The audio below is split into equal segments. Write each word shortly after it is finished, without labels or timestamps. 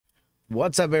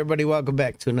What's up, everybody? Welcome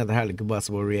back to another highly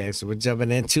combustible reaction. We're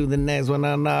jumping into the next one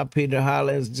on our Peter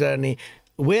Holland's journey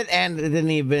with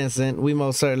Anthony Vincent. We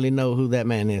most certainly know who that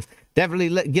man is.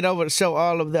 Definitely get over to show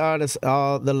all of the artists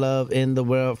all the love in the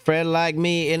world. Friend like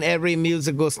me in every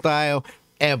musical style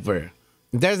ever.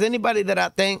 If there's anybody that I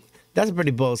think, that's a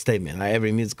pretty bold statement, like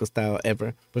every musical style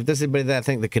ever. But if there's anybody that I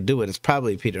think that could do it, it's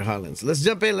probably Peter Holland. So let's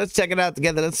jump in. Let's check it out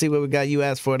together. Let's see what we got. You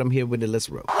asked for it. I'm here with it. Let's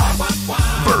roll.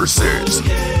 Versus.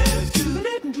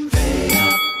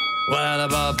 Well,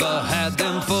 Baba had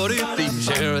them 40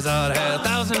 features, I had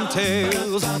 1,000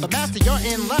 tales. But master, you're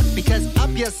in luck because up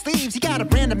your sleeves, you got a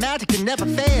brand of magic that never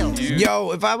fails.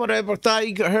 Yo, if I would have ever thought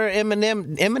you could hear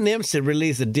Eminem should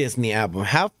release a Disney album.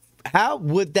 How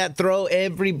would that throw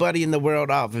everybody in the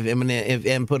world off if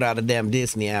Eminem put out a damn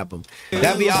Disney album?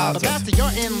 That'd be awesome. But master,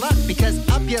 you're in luck because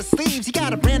up your sleeves, you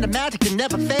got a brand of magic that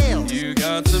never fails. You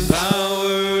got some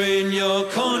power in your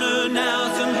corner now,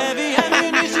 some heavy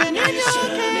ammunition in your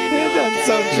hand. That's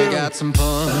so true. You got some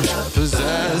punch,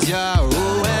 pizzazz, yeah,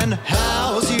 ooh, and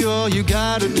house. All you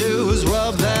gotta do is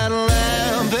rub that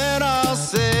lamp and I'll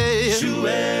say, Shoo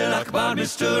Akbar,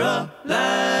 Mr.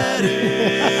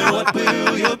 Aladdin. What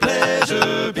will your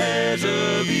pleasure be?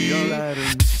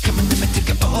 Aladdin. Come on, let me take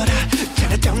an order.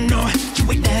 Tell I don't know.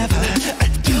 You ain't never had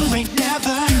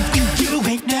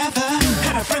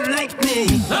a friend like me.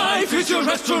 Life is your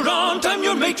restaurant, I'm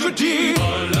your maitre d'.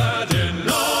 Aladdin,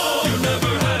 no, you never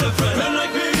had a friend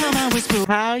like me. Come on, whisper.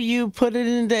 How you put it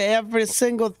into every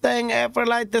single thing ever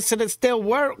like this and it still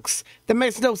works? That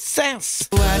makes no sense.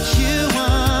 What you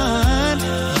want,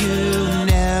 you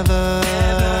never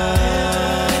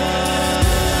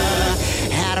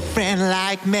had a friend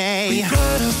like me. We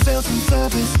pride ourselves in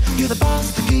service. You're the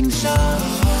boss, the king show.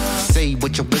 Say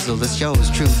what your whistle is yours,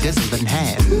 true dizzle in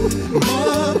hand.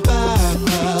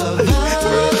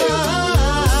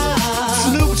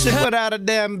 Snoop should put out a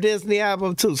damn Disney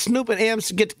album too. Snoop and M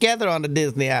should get together on the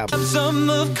Disney album. Some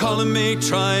of column A,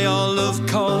 try all of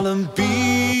column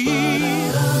B.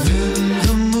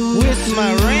 Where's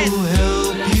my rent?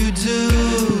 Help you do.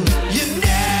 You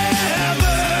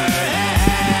never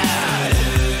had a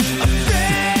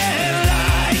friend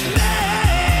like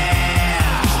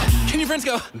me. Can your friends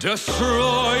go?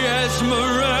 Destroy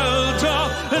Esmeralda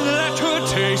and let her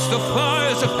taste the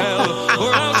fires of hell,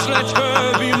 or else let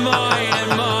her be mine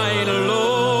and mine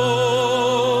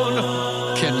alone.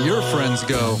 Can your friends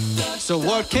go? So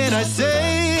what can I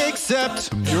say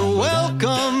except you're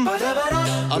welcome?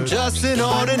 I'm just an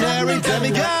ordinary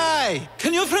demi guy.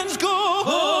 Can your friends go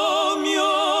home?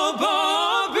 Your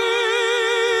Barbino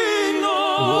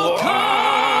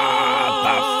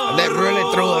come. That really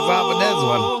threw us off with this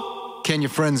one. Can your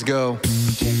friends go?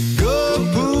 Go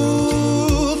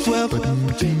poof, well,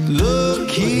 look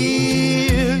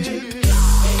here.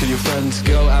 Can your friends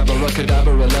go?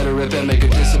 Abracadabra, let her rip and make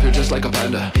it disappear just like a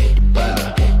panda.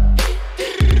 Panda.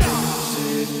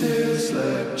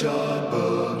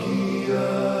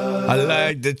 I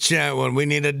like the chant one. We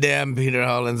need a damn Peter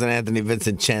Holland and Anthony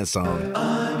Vincent chant song.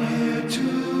 I'm here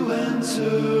to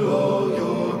answer all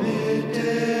your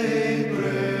midday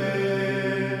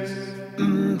prayers.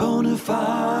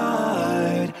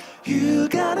 Bonafide, you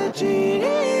got a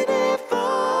genie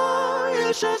for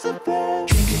your shots of prayer.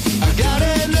 I got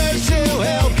an urge to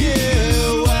help you.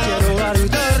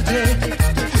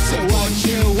 So what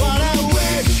you wanna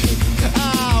wish?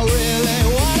 I really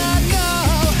wanna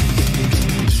know.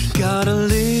 Got a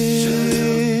list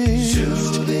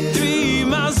 3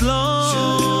 miles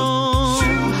long.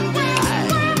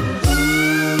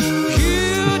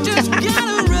 You just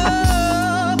gotta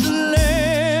rub the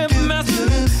lamp, master.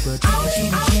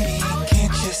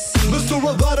 Can't you see? Mr.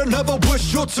 Aladdin, never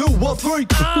wish you're 2 or 3.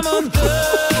 I'm on the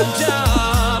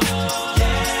job.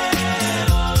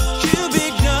 You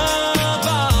big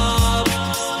knob.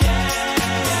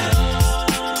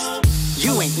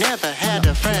 You ain't never had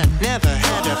a friend, never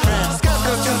had a friend.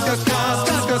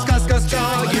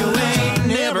 You ain't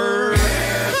never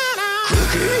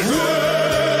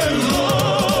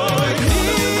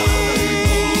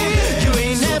You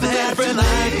ain't never had a friend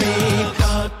like me.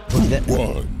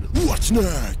 One. What's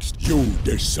next? You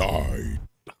decide.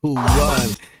 Who won?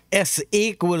 It's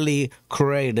equally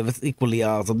creative. It's equally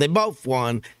awesome. They both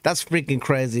won. That's freaking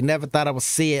crazy. Never thought I would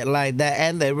see it like that.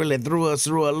 And they really threw us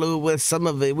through a loop with some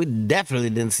of it. We definitely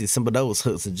didn't see some of those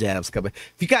hooks and jabs coming.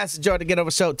 If you guys enjoyed it, get over,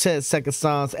 show 10-second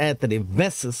songs. Anthony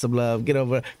Vincent some love. Get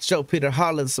over, show Peter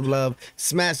Holland some love.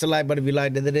 Smash the like button if you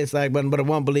liked it. The dislike button, but I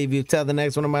won't believe you. Tell the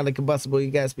next one of my combustible.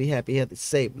 You guys be happy, healthy,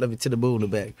 safe. Love you to the moon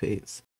and back. Peace.